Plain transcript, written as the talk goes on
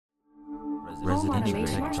residential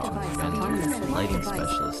tech talk, lighting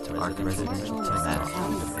specialist to residential tech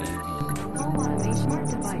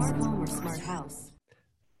house.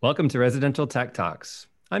 Welcome to Residential Tech Talks.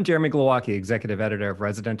 I'm Jeremy Glowacki, Executive Editor of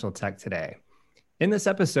Residential Tech Today. In this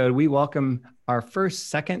episode, we welcome our first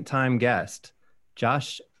second-time guest,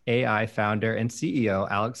 Josh AI founder and CEO,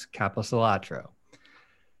 Alex Caposalatro.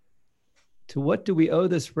 To what do we owe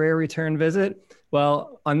this rare return visit?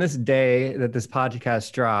 Well, on this day that this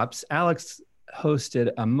podcast drops, Alex hosted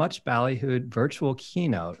a much ballyhooed virtual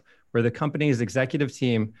keynote where the company's executive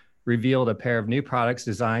team revealed a pair of new products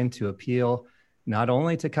designed to appeal not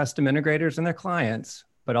only to custom integrators and their clients,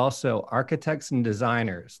 but also architects and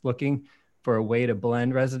designers looking for a way to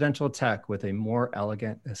blend residential tech with a more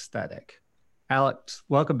elegant aesthetic. Alex,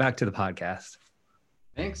 welcome back to the podcast.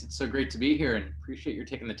 Thanks. It's so great to be here and appreciate your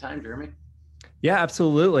taking the time, Jeremy. Yeah,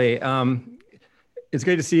 absolutely. It's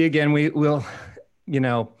great to see you again. We'll,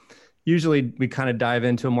 usually we kind of dive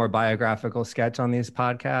into a more biographical sketch on these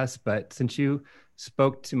podcasts, but since you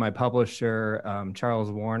spoke to my publisher, Charles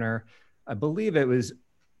Warner, I believe it was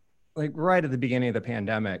like right at the beginning of the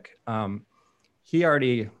pandemic. He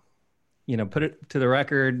already, put it to the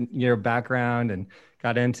record, your background and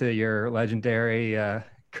got into your legendary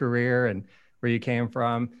career and where you came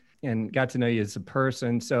from and got to know you as a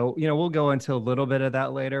person. So, we'll go into a little bit of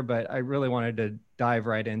that later, but I really wanted to dive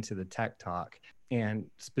right into the tech talk and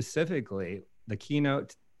specifically the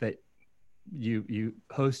keynote that you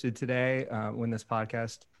hosted today when this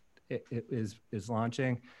podcast is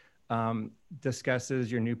launching.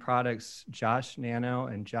 Discusses your new products, Josh Nano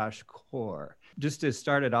and Josh Core. Just to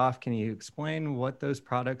start it off, can you explain what those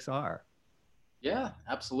products are? Yeah,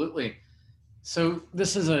 absolutely. So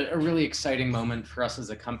this is a really exciting moment for us as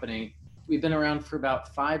a company. We've been around for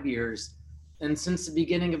about 5 years. And since the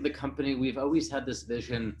beginning of the company, we've always had this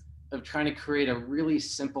vision of trying to create a really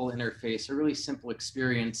simple interface, a really simple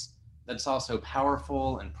experience that's also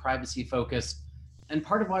powerful and privacy focused. And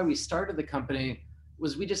part of why we started the company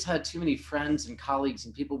was we just had too many friends and colleagues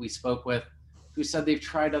and people we spoke with who said they've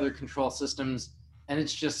tried other control systems and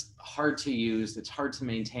it's just hard to use, it's hard to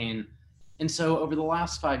maintain. And so over the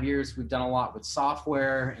last 5 years, we've done a lot with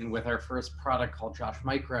software and with our first product called Josh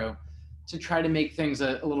Micro to try to make things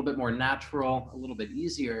a little bit more natural, a little bit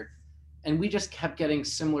easier. And we just kept getting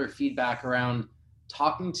similar feedback around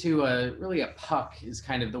talking to a puck is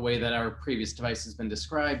kind of the way that our previous device has been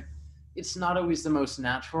described. It's not always the most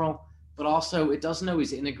natural, but also it doesn't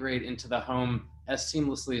always integrate into the home as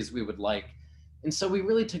seamlessly as we would like. And so we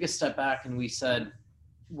really took a step back and we said,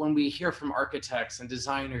 when we hear from architects and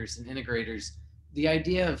designers and integrators, the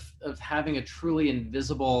idea of having a truly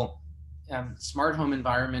invisible smart home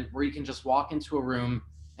environment where you can just walk into a room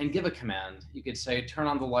and give a command. You could say, turn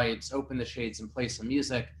on the lights, open the shades and play some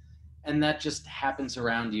music. And that just happens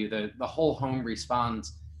around you. The whole home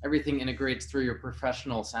responds. Everything integrates through your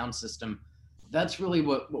professional sound system. That's really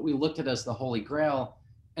what we looked at as the holy grail.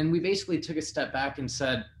 And we basically took a step back and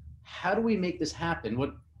said, how do we make this happen?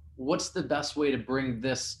 What's the best way to bring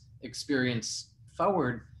this experience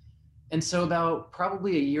forward? And so about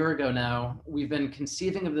probably a year ago now, we've been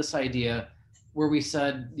conceiving of this idea where we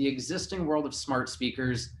said the existing world of smart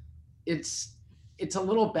speakers, it's a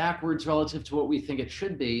little backwards relative to what we think it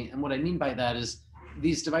should be. And what I mean by that is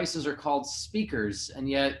these devices are called speakers, and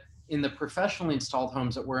yet in the professionally installed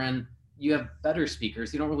homes that we're in, you have better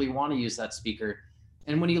speakers. You don't really want to use that speaker.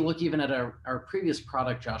 And when you look even at our previous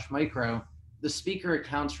product, Josh Micro, the speaker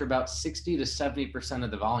accounts for about 60 to 70%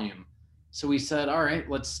 of the volume. So we said, all right,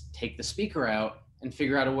 let's take the speaker out and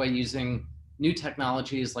figure out a way using new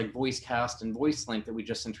technologies like VoiceCast and VoiceLink that we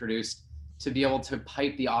just introduced to be able to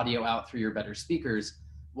pipe the audio out through your better speakers.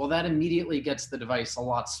 Well, that immediately gets the device a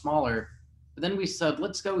lot smaller. But then we said,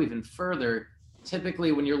 let's go even further.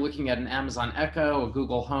 Typically, when you're looking at an Amazon Echo, a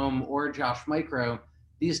Google Home, or a Josh Micro,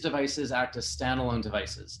 these devices act as standalone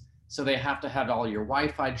devices. So they have to have all your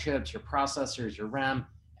Wi-Fi chips, your processors, your RAM,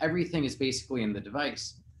 everything is basically in the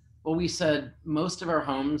device. Well, we said most of our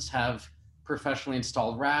homes have professionally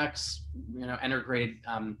installed racks, integrated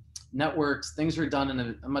networks, things are done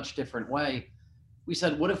in a much different way. We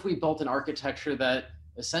said, what if we built an architecture that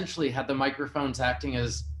essentially had the microphones acting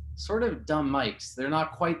as sort of dumb mics? They're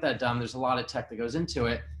not quite that dumb. There's a lot of tech that goes into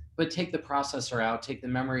it, but take the processor out, take the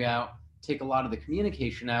memory out, take a lot of the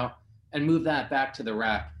communication out, and move that back to the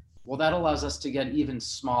rack. Well, that allows us to get even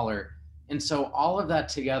smaller. And so all of that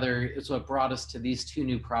together is what brought us to these two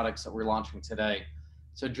new products that we're launching today.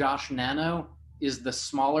 So Josh Nano is the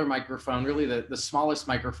smaller microphone, really the smallest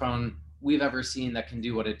microphone we've ever seen that can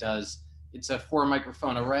do what it does. It's a 4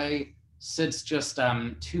 microphone array, sits just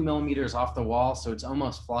 2 millimeters off the wall, so it's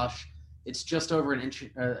almost flush. It's just over an inch,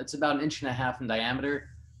 it's about 1.5 inches in diameter.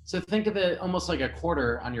 So think of it almost like a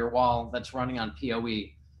quarter on your wall that's running on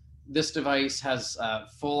PoE. This device has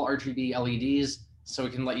full RGB LEDs, so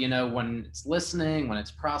it can let you know when it's listening, when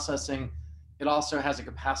it's processing. It also has a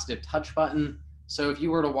capacitive touch button. So if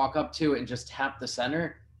you were to walk up to it and just tap the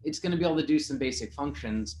center, it's going to be able to do some basic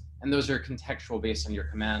functions, and those are contextual based on your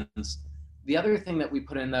commands. The other thing that we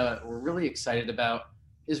put in that we're really excited about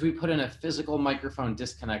is we put in a physical microphone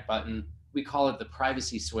disconnect button. We call it the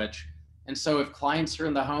privacy switch. And so if clients are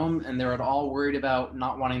in the home and they're at all worried about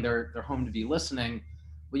not wanting their home to be listening,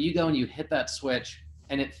 well, you go and you hit that switch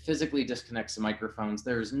and it physically disconnects the microphones.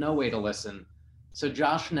 There's no way to listen. So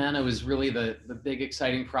Josh Nano is really the big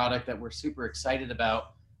exciting product that we're super excited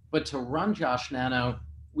about. But to run Josh Nano,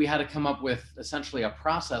 we had to come up with essentially a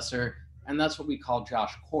processor, and that's what we call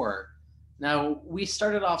Josh Core. Now, we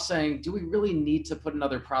started off saying, do we really need to put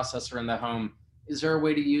another processor in the home? Is there a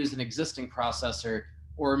way to use an existing processor,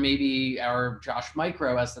 or maybe our Josh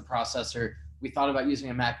Micro as the processor? We thought about using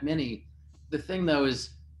a Mac Mini. The thing though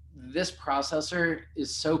is this processor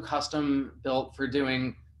is so custom built for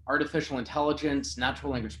doing artificial intelligence,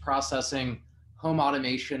 natural language processing, home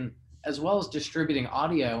automation, as well as distributing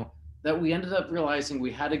audio, that we ended up realizing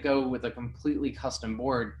we had to go with a completely custom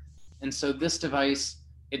board. And so this device,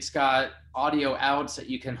 it's got audio outs that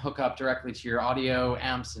you can hook up directly to your audio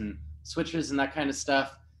amps and switches and that kind of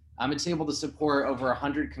stuff. It's able to support over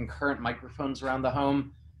 100 concurrent microphones around the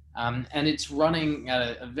home. And it's running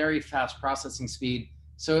at a very fast processing speed.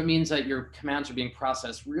 So it means that your commands are being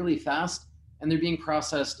processed really fast, and they're being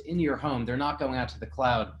processed in your home. They're not going out to the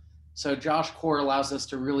cloud. So Josh Core allows us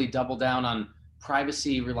to really double down on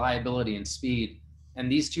privacy, reliability, and speed.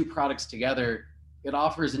 And these two products together, it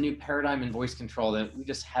offers a new paradigm in voice control that we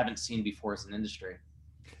just haven't seen before as an industry.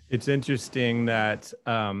 It's interesting that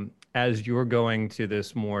as you're going to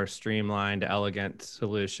this more streamlined, elegant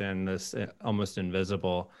solution, this almost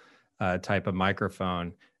invisible type of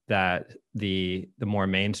microphone, that the more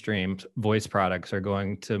mainstream voice products are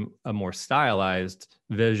going to a more stylized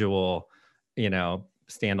visual,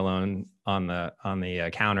 standalone on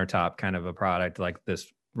the countertop kind of a product, like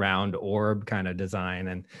this round orb kind of design.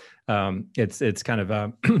 And it's kind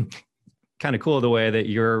of kind of cool the way that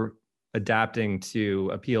you're adapting to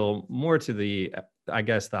appeal more to the, I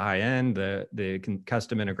guess, the high end, the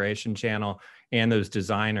custom integration channel, and those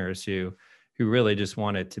designers who really just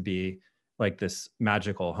want it to be like this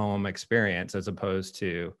magical home experience as opposed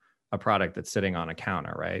to a product that's sitting on a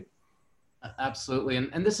counter, right? Absolutely.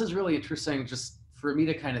 And this is really interesting just for me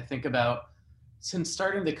to kind of think about. Since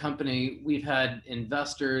starting the company, we've had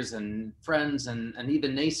investors and friends and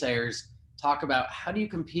even naysayers talk about, how do you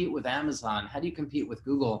compete with Amazon? How do you compete with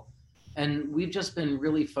Google? And we've just been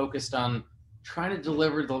really focused on trying to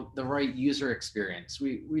deliver the right user experience.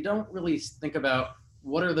 We don't really think about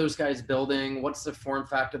what are those guys building? What's the form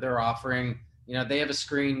factor they're offering? They have a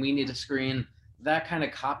screen, we need a screen. That kind of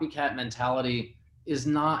copycat mentality is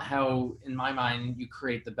not how, in my mind, you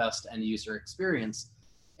create the best end user experience.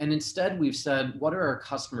 And instead, we've said, what are our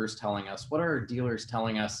customers telling us? What are our dealers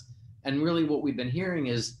telling us? And really what we've been hearing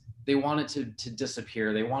is they want it to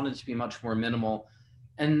disappear. They want it to be much more minimal.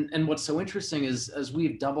 And what's so interesting is, as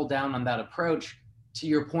we've doubled down on that approach, to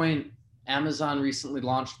your point, Amazon recently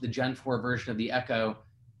launched the Gen 4 version of the Echo.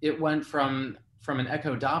 It went from an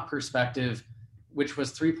Echo Dot perspective, which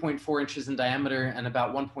was 3.4 inches in diameter and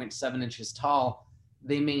about 1.7 inches tall.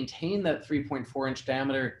 They maintained that 3.4 inch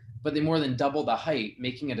diameter, but they more than doubled the height,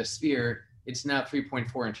 making it a sphere. It's now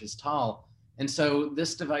 3.4 inches tall. And so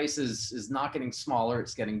this device is not getting smaller,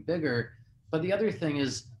 it's getting bigger. But the other thing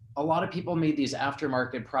is, a lot of people made these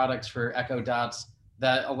aftermarket products for Echo Dots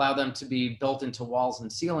that allow them to be built into walls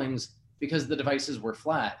and ceilings because the devices were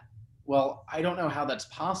flat. Well, I don't know how that's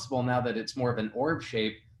possible now that it's more of an orb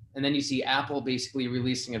shape. And then you see Apple basically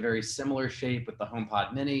releasing a very similar shape with the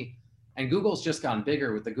HomePod Mini, and Google's just gone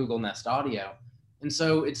bigger with the Google Nest Audio. And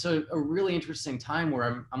so it's a really interesting time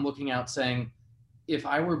where I'm looking out saying, if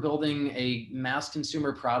I were building a mass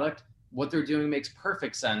consumer product, what they're doing makes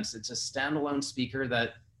perfect sense. It's a standalone speaker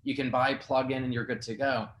that you can buy, plug in, and you're good to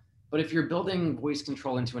go. But if you're building voice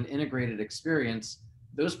control into an integrated experience,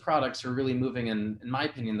 those products are really moving in my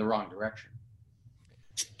opinion, the wrong direction.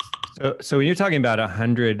 So when you're talking about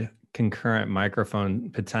 100 concurrent microphone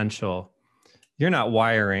potential, you're not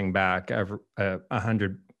wiring back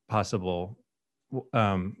 100 possible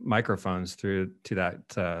microphones through to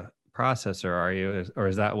that processor, are you? Or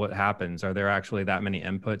is that what happens? Are there actually that many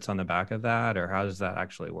inputs on the back of that, or how does that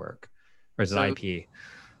actually work? Or is it IP?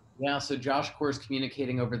 Yeah, so Josh Core is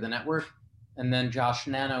communicating over the network, and then Josh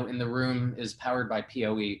Nano in the room is powered by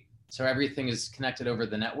PoE. So everything is connected over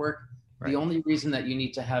the network. The only reason that you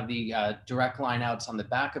need to have the direct line outs on the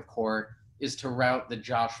back of core is to route the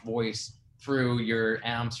Josh voice through your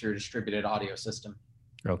amps, your distributed audio system.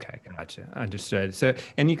 Okay, gotcha. Understood. So,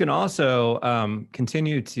 and you can also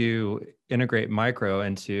continue to integrate micro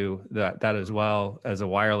into that as well as a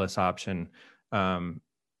wireless option,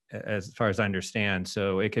 as far as I understand.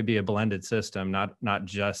 So it could be a blended system, not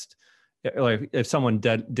just like if someone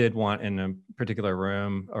did want in a particular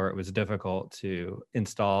room, or it was difficult to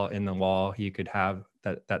install in the wall, you could have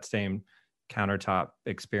that same countertop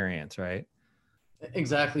experience, right?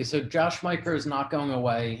 Exactly. So Josh Micro is not going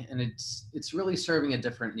away, and it's really serving a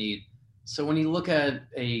different need. So when you look at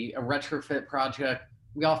a retrofit project,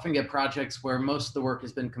 we often get projects where most of the work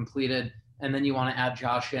has been completed, and then you want to add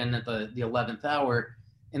Josh in at the 11th hour.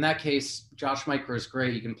 In that case, Josh Micro is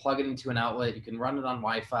great. You can plug it into an outlet. You can run it on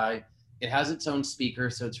Wi-Fi. It has its own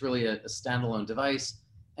speaker, so it's really a standalone device,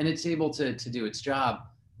 and it's able to do its job.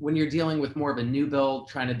 When you're dealing with more of a new build,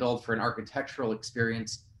 trying to build for an architectural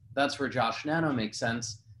experience, that's where Josh Nano makes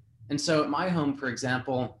sense. And so at my home, for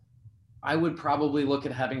example, I would probably look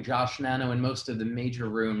at having Josh Nano in most of the major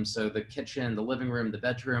rooms. So the kitchen, the living room, the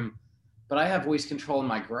bedroom, but I have voice control in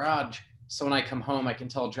my garage. So when I come home, I can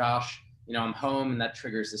tell Josh, I'm home, and that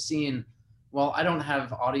triggers the scene. Well, I don't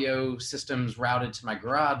have audio systems routed to my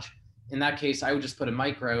garage. In that case, I would just put a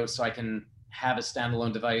micro so I can have a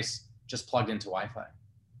standalone device just plugged into Wi-Fi.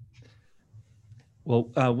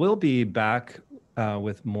 Well, we'll be back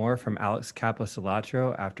with more from Alex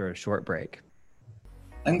Caposolatro after a short break.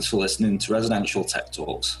 Thanks for listening to Residential Tech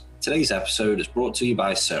Talks. Today's episode is brought to you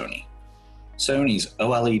by Sony. Sony's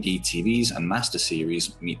OLED TVs and Master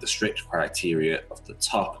Series meet the strict criteria of the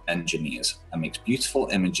top engineers and makes beautiful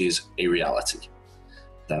images a reality.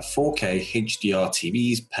 Their 4K HDR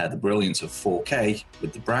TVs pair the brilliance of 4K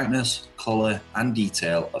with the brightness, color, and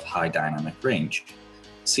detail of high dynamic range.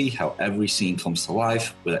 See how every scene comes to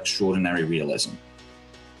life with extraordinary realism.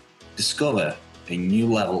 Discover a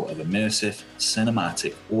new level of immersive,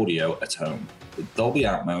 cinematic audio at home. With Dolby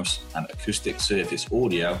Atmos and acoustic surface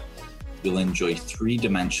audio, you'll enjoy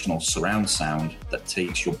three-dimensional surround sound that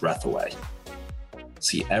takes your breath away.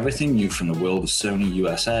 See everything new from the world of Sony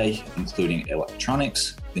USA, including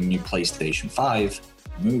electronics, the new PlayStation 5,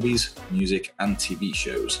 movies, music, and TV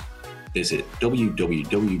shows. Visit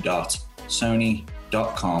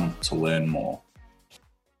www.sony.com to learn more.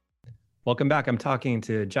 Welcome back. I'm talking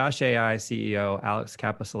to Josh AI CEO, Alex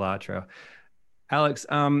Caposolatro. Alex,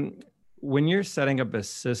 when you're setting up a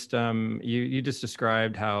system, you just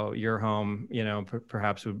described how your home,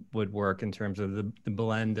 perhaps would work in terms of the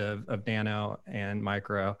blend of nano and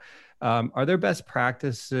micro. Are there best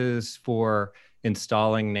practices for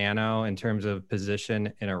installing nano in terms of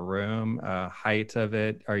position in a room, height of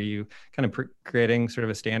it? Are you kind of creating sort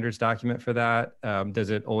of a standards document for that?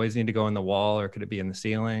 Does it always need to go in the wall, or could it be in the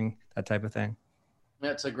ceiling, that type of thing?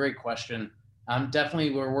 That's a great question.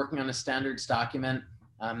 Definitely, we're working on a standards document.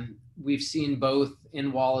 We've seen both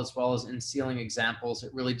in wall as well as in ceiling examples.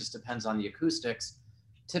 It really just depends on the acoustics.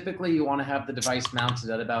 Typically, you want to have the device mounted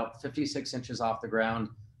at about 56 inches off the ground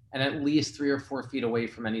and at least 3 or 4 feet away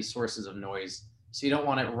from any sources of noise. So you don't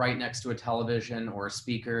want it right next to a television or a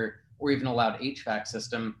speaker or even a loud HVAC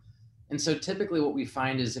system. And so typically what we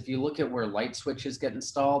find is if you look at where light switches get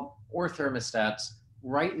installed or thermostats,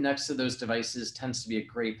 right next to those devices tends to be a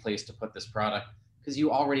great place to put this product, because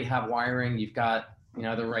you already have wiring, you've got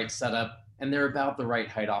the right setup, and they're about the right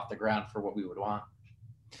height off the ground for what we would want.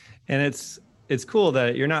 And it's cool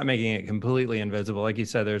that you're not making it completely invisible. Like you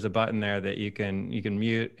said, there's a button there that you can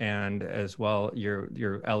mute, and as well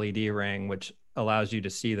your LED ring, which allows you to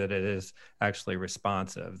see that it is actually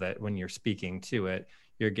responsive, that when you're speaking to it,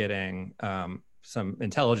 you're getting some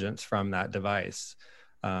intelligence from that device.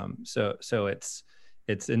 So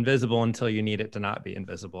it's invisible until you need it to not be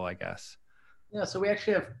invisible, I guess. Yeah, so we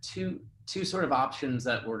actually have two sort of options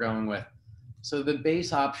that we're going with. So the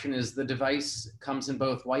base option is the device comes in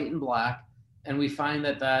both white and black, and we find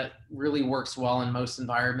that really works well in most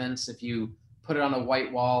environments. If you put it on a white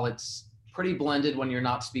wall, it's pretty blended when you're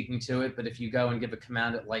not speaking to it, but if you go and give a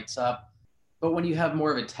command, it lights up. But when you have more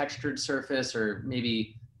of a textured surface, or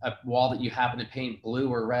maybe a wall that you happen to paint blue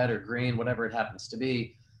or red or green, whatever it happens to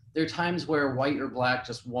be, there are times where white or black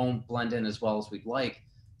just won't blend in as well as we'd like.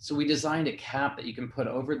 So we designed a cap that you can put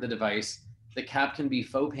over the device. The cap can be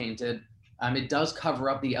faux painted. It does cover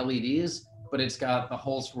up the LEDs, but it's got the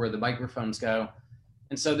holes where the microphones go.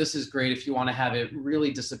 And so this is great if you want to have it really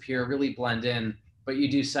disappear, really blend in, but you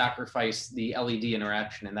do sacrifice the LED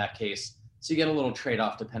interaction in that case. So you get a little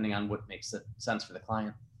trade-off depending on what makes sense for the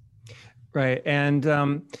client. Right. And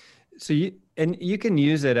so And you can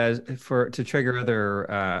use it to trigger other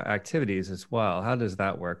activities as well. How does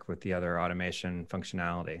that work with the other automation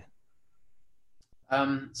functionality?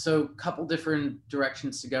 So a couple different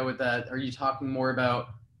directions to go with that. Are you talking more about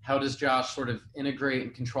how does Josh sort of integrate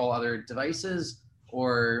and control other devices,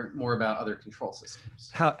 or more about other control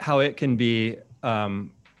systems? How it can be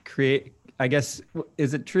I guess,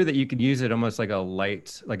 is it true that you could use it almost like a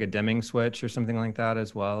light, like a dimming switch or something like that,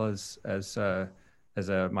 as well as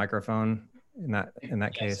a microphone in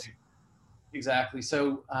that case? Exactly.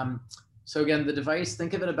 So again, the device,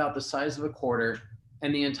 think of it about the size of a quarter,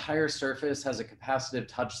 and the entire surface has a capacitive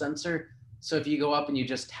touch sensor. So if you go up and you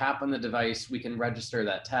just tap on the device, we can register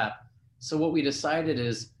that tap. So what we decided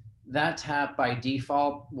is that tap by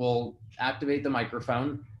default will activate the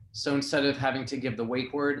microphone. So instead of having to give the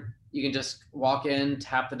wake word, you can just walk in,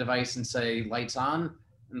 tap the device and say lights on,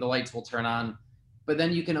 and the lights will turn on. But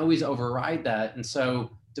then you can always override that. And so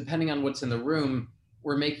depending on what's in the room,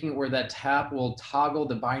 we're making it where that tap will toggle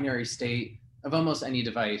the binary state of almost any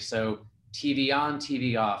device. So TV on,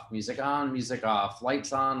 TV off, music on, music off,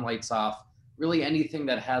 lights on, lights off, really anything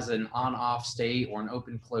that has an on-off state or an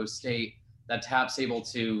open-close state that tap's able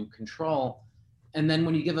to control. And then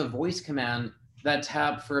when you give a voice command, that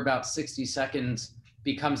tap for about 60 seconds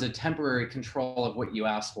becomes a temporary control of what you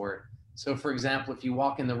ask for. So for example, if you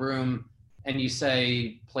walk in the room and you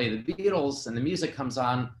say, play the Beatles, and the music comes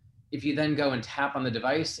on, if you then go and tap on the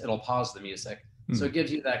device, it'll pause the music. So it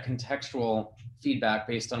gives you that contextual feedback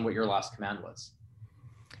based on what your last command was.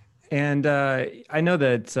 And I know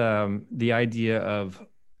that the idea of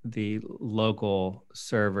the local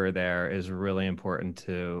server there is really important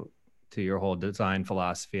to your whole design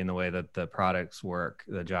philosophy and the way that the products work,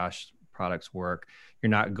 the Josh products work. You're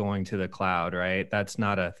not going to the cloud, right? That's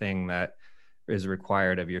not a thing that is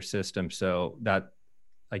required of your system. So that,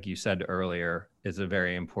 like you said earlier, is a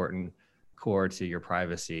very important core to your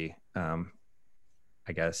privacy,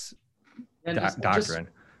 I guess, doctrine.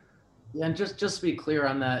 And just to be clear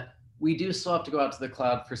on that, we do still have to go out to the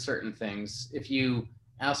cloud for certain things. If you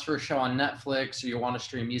ask for a show on Netflix or you want to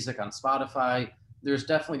stream music on Spotify, there's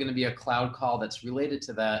definitely going to be a cloud call that's related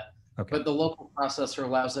to that. Okay. But the local processor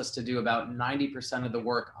allows us to do about 90% of the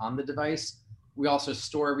work on the device. We also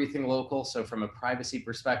store everything local. So from a privacy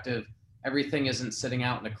perspective, everything isn't sitting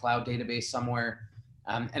out in a cloud database somewhere.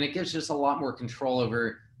 And it gives us a lot more control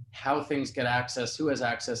over how things get accessed, who has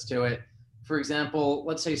access to it. For example,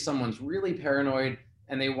 let's say someone's really paranoid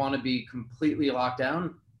and they want to be completely locked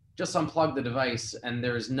down, just unplug the device and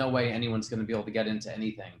there's no way anyone's going to be able to get into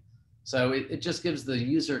anything. So it just gives the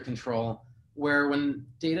user control, where when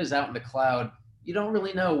data is out in the cloud, you don't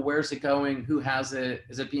really know where's it going, who has it,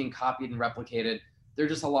 is it being copied and replicated. There are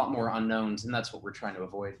just a lot more unknowns, and that's what we're trying to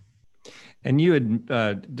avoid. And you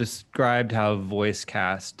had described how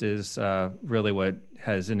VoiceCast is really what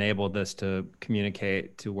has enabled this to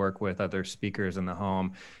communicate, to work with other speakers in the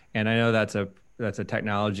home. And I know that's a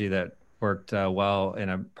technology that worked well in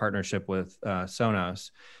a partnership with Sonos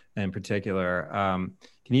in particular.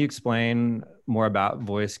 Can you explain more about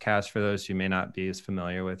VoiceCast for those who may not be as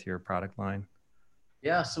familiar with your product line?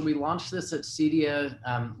 Yeah, so we launched this at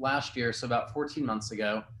CEDIA last year, so about 14 months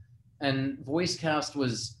ago. And VoiceCast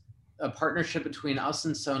was a partnership between us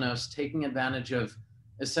and Sonos, taking advantage of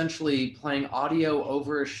essentially playing audio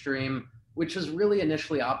over a stream, which was really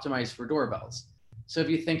initially optimized for doorbells. So if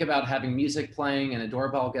you think about having music playing and a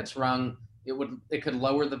doorbell gets rung, it could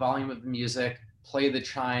lower the volume of the music, play the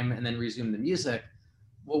chime, and then resume the music.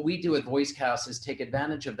 What we do with VoiceCast is take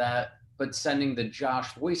advantage of that, but sending the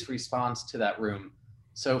Josh voice response to that room.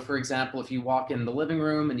 So for example, if you walk in the living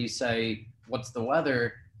room and you say, what's the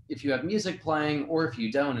weather? If you have music playing, or if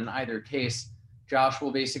you don't, in either case, Josh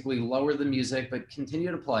will basically lower the music, but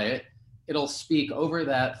continue to play it. It'll speak over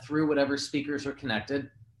that through whatever speakers are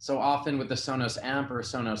connected. So often with the Sonos amp or a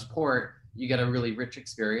Sonos port, you get a really rich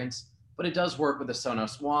experience, but it does work with the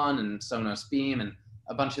Sonos One and Sonos Beam and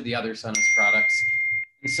a bunch of the other Sonos products.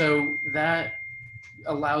 And so that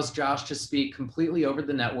allows Josh to speak completely over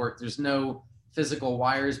the network. There's no physical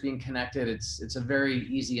wires being connected. It's a very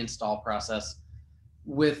easy install process.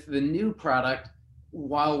 With the new product,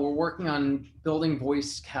 while we're working on building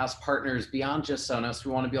VoiceCast partners beyond just Sonos,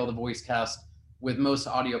 we want to be able to VoiceCast with most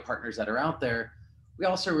audio partners that are out there. We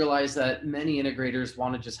also realize that many integrators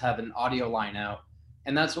want to just have an audio line out,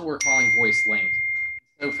 and that's what we're calling Voice Link.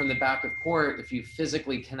 So from the back of port, if you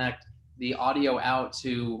physically connect the audio out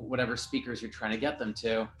to whatever speakers you're trying to get them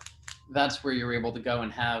to, that's where you're able to go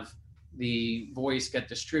and have the voice get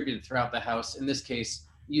distributed throughout the house, in this case,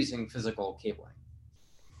 using physical cabling.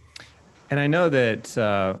 And I know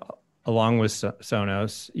that along with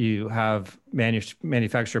Sonos, you have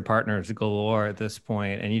manufacturer partners galore at this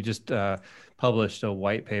point, and you just published a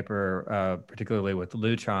white paper, particularly with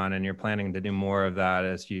Lutron, and you're planning to do more of that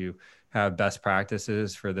as you have best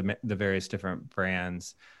practices for the various different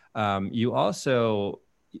brands. You also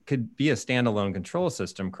could be a standalone control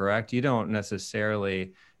system, correct? You don't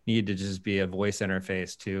necessarily need to just be a voice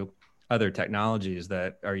interface to other technologies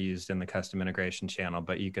that are used in the custom integration channel,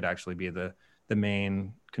 but you could actually be the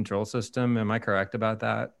main control system. Am I correct about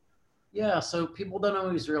that? Yeah, so people don't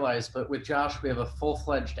always realize, but with Josh, we have a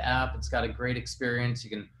full-fledged app. It's got a great experience. You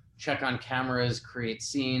can check on cameras, create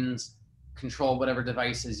scenes, control whatever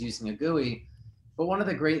devices using a GUI. But one of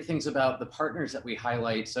the great things about the partners that we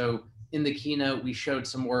highlight, so in the keynote, we showed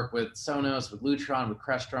some work with Sonos, with Lutron, with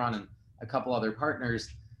Crestron, and a couple other partners.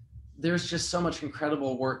 There's just so much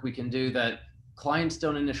incredible work we can do that clients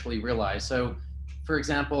don't initially realize. So for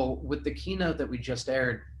example, with the keynote that we just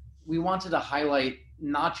aired, we wanted to highlight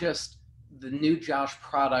not just the new Josh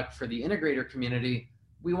product for the integrator community,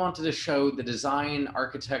 we wanted to show the design,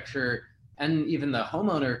 architecture, and even the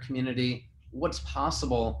homeowner community what's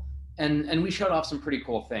possible. And we showed off some pretty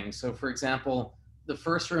cool things. So for example, the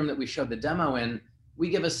first room that we showed the demo in, we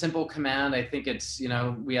give a simple command. I think it's,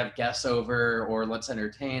 we have guests over or let's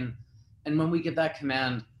entertain. And when we give that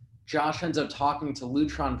command, Josh ends up talking to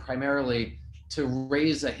Lutron primarily to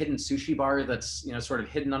raise a hidden sushi bar that's sort of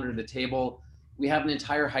hidden under the table. We have an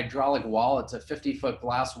entire hydraulic wall. It's a 50-foot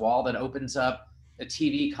glass wall that opens up. A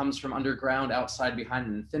TV comes from underground outside behind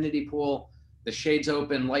an infinity pool. The shades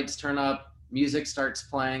open, lights turn up, music starts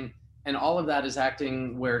playing, and all of that is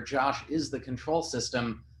acting where Josh is the control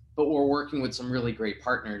system, but we're working with some really great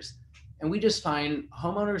partners. And we just find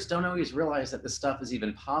homeowners don't always realize that this stuff is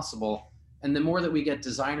even possible. And the more that we get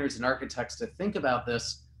designers and architects to think about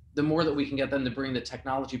this, the more that we can get them to bring the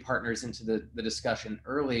technology partners into the discussion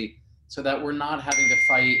early, so that we're not having to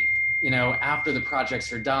fight, after the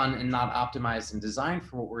projects are done and not optimized and designed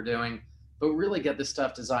for what we're doing, but really get this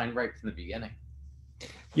stuff designed right from the beginning.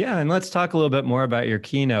 Yeah, and let's talk a little bit more about your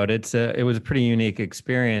keynote. It was a pretty unique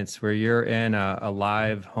experience where you're in a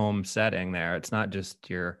live home setting there. It's not just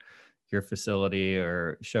your facility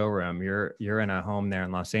or showroom. You're in a home there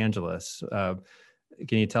in Los Angeles.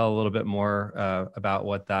 Can you tell a little bit more about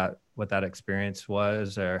what that experience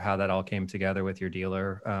was, or how that all came together with your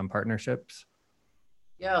dealer partnerships?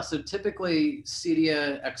 Yeah, so typically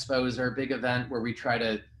CEDIA Expos are a big event where we try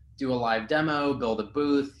to do a live demo, build a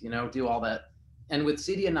booth, do all that. And with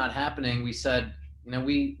CEDIA not happening, we said,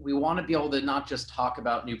 we want to be able to not just talk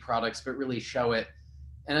about new products, but really show it.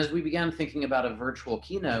 And as we began thinking about a virtual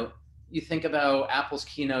keynote, you think about Apple's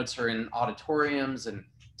keynotes are in auditoriums, and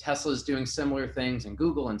Tesla's doing similar things, and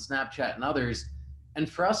Google and Snapchat and others. And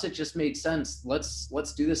for us, it just made sense.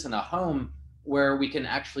 Let's do this in a home where we can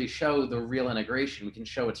actually show the real integration. We can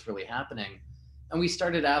show what's really happening. And we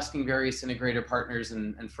started asking various integrator partners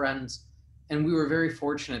and friends. And we were very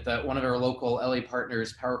fortunate that one of our local LA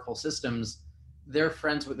partners, Powerful Systems, they're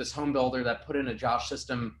friends with this home builder that put in a Josh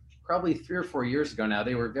system probably 3 or 4 years ago now.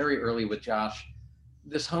 They were very early with Josh.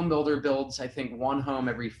 This home builder builds, I think, one home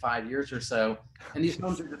every 5 years or so. And these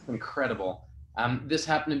homes are just incredible. This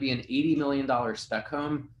happened to be an $80 million spec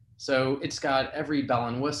home. So it's got every bell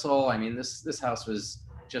and whistle. I mean, this house was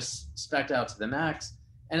just spec'd out to the max.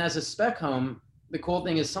 And as a spec home, the cool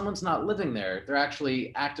thing is someone's not living there. They're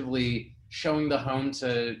actually actively showing the home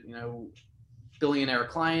to, billionaire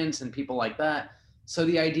clients and people like that. So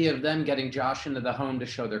the idea of them getting Josh into the home to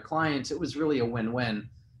show their clients, it was really a win-win.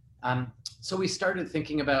 So we started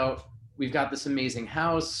thinking about, we've got this amazing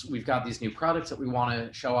house, we've got these new products that we want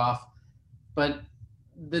to show off, but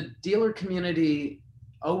the dealer community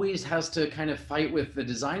always has to kind of fight with the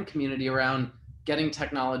design community around getting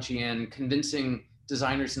technology in, convincing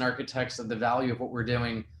designers and architects of the value of what we're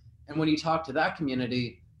doing. And when you talk to that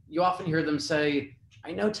community, you often hear them say,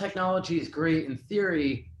 I know technology is great in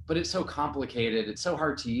theory, but it's so complicated, it's so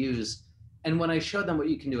hard to use. And when I show them what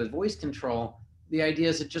you can do with voice control, the idea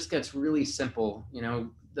is it just gets really simple.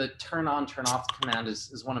 The turn on, turn off command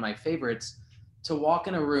is one of my favorites. To walk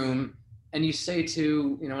in a room and you say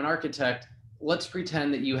to an architect, let's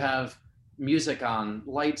pretend that you have music on,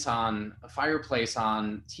 lights on, a fireplace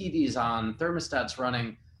on, TVs on, thermostats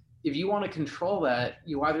running. If you want to control that,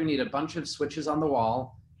 you either need a bunch of switches on the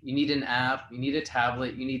wall, you need an app, you need a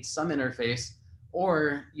tablet, you need some interface,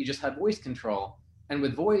 or you just have voice control. And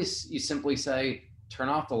with voice, you simply say, turn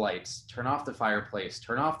off the lights, turn off the fireplace,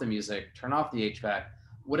 turn off the music, turn off the HVAC,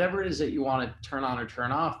 whatever it is that you want to turn on or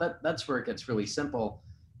turn off, that's where it gets really simple.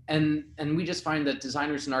 And we just find that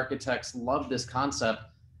designers and architects love this concept.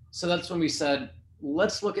 So that's when we said,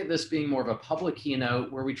 let's look at this being more of a public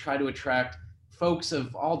keynote where we try to attract folks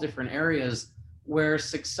of all different areas, where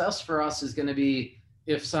success for us is going to be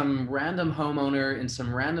if some random homeowner in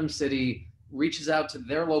some random city reaches out to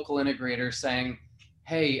their local integrator saying,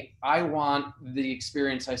 hey, I want the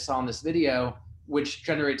experience I saw in this video, which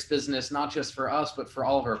generates business not just for us, but for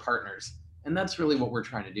all of our partners. And that's really what we're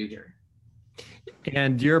trying to do here.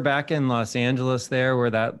 And you're back in Los Angeles there where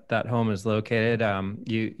that home is located. I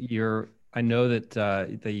know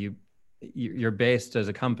that you're based as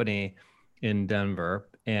a company in Denver,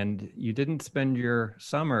 and you didn't spend your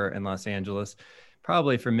summer in Los Angeles,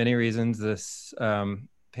 probably for many reasons. This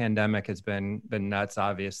pandemic has been nuts,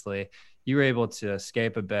 obviously. You were able to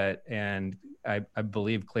escape a bit and I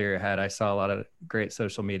believe clear your head. I saw a lot of great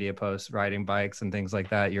social media posts, riding bikes and things like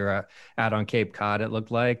that. You're out on Cape Cod, it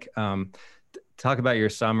looked like. Talk about your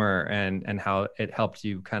summer and how it helped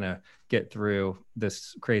you kind of get through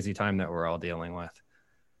this crazy time that we're all dealing with.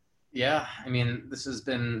 Yeah, I mean, this has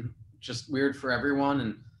been just weird for everyone.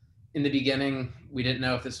 And in the beginning, we didn't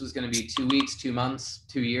know if this was going to be 2 weeks, 2 months,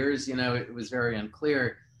 2 years. It was very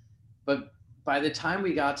unclear. But by the time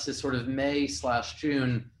we got to sort of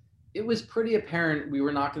May/June, it was pretty apparent we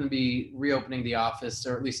were not going to be reopening the office,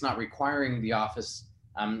 or at least not requiring the office,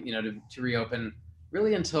 to reopen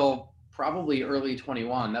really until probably early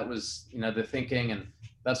 21. That was, the thinking, and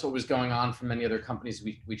that's what was going on for many other companies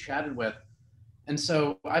we chatted with. And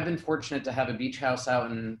so I've been fortunate to have a beach house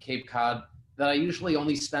out in Cape Cod that I usually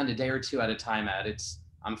only spend a day or two at a time at.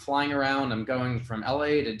 I'm flying around, I'm going from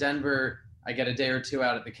LA to Denver, I get a day or two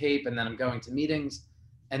out at the Cape, and then I'm going to meetings.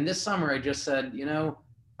 And this summer I just said,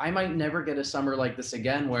 I might never get a summer like this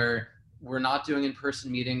again where we're not doing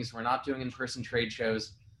in-person meetings, we're not doing in-person trade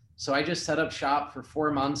shows. So I just set up shop for 4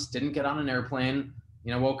 months, didn't get on an airplane,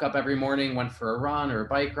 woke up every morning, went for a run or a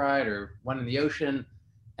bike ride or went in the ocean,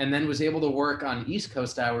 and then was able to work on East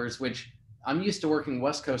Coast hours, which I'm used to working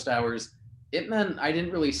West Coast hours. It meant I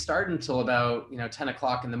didn't really start until about, 10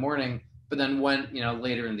 o'clock in the morning, but then went,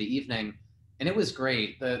 later in the evening. And it was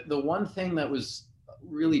great. The one thing that was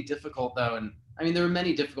really difficult though, and I mean, there were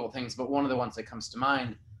many difficult things, but one of the ones that comes to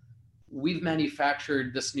mind, we've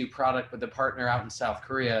manufactured this new product with a partner out in South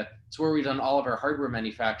Korea. It's where we've done all of our hardware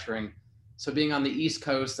manufacturing. So being on the East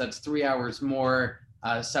Coast, that's 3 hours more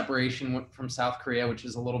separation from South Korea, which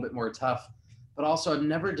is a little bit more tough. But also I've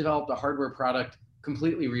never developed a hardware product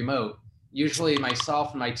completely remote. Usually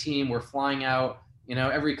myself and my team were flying out,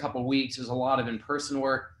 every couple of weeks. There's a lot of in-person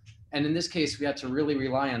work. And in this case, we had to really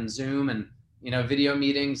rely on Zoom and, video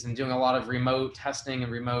meetings and doing a lot of remote testing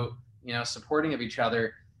and remote, supporting of each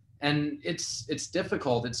other. And it's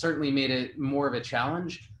difficult. It certainly made it more of a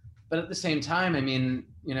challenge. But at the same time, I mean,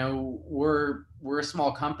 we're a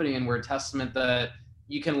small company, and we're a testament that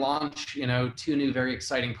you can launch, 2 new very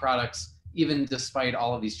exciting products, even despite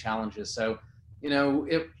all of these challenges. So,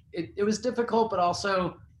 it was difficult, but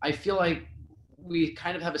also I feel like we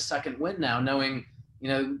kind of have a second wind now, knowing,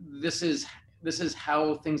 this is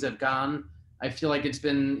how things have gone. I feel like it's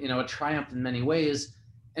been, a triumph in many ways.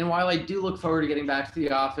 And while I do look forward to getting back to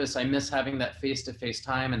the office, I miss having that face-to-face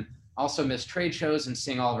time, and also miss trade shows and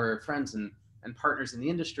seeing all of our friends and partners in the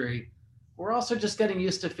industry. We're also just getting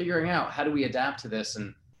used to figuring out how do we adapt to this.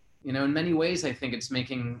 And, in many ways, I think it's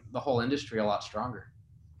making the whole industry a lot stronger.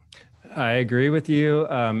 I agree with you.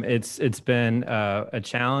 It's been a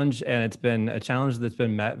challenge, and it's been a challenge that's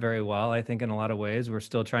been met very well, I think, in a lot of ways. We're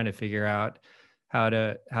still trying to figure out how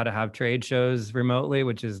to have trade shows remotely,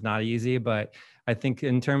 which is not easy. But I think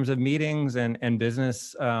in terms of meetings and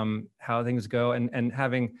business, how things go, and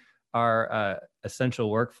having our essential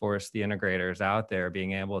workforce, the integrators out there,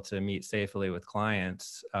 being able to meet safely with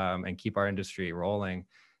clients and keep our industry rolling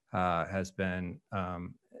has been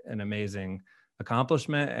an amazing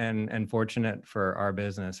accomplishment and fortunate for our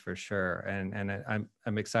business for sure. And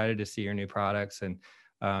I'm excited to see your new products, and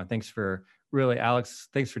thanks for Alex,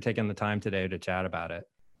 thanks for taking the time today to chat about it.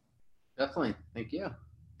 Definitely. Thank you.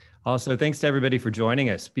 Also, thanks to everybody for joining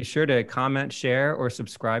us. Be sure to comment, share, or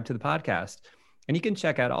subscribe to the podcast. And you can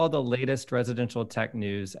check out all the latest residential tech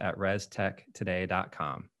news at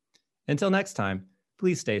restechtoday.com. Until next time,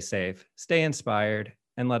 please stay safe, stay inspired,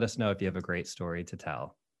 and let us know if you have a great story to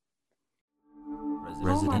tell.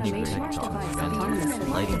 Residential tech talk, vendor,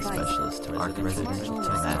 lighting specialist, residential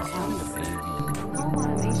tech, Home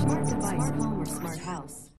automation, smart device, home or smart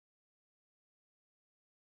house.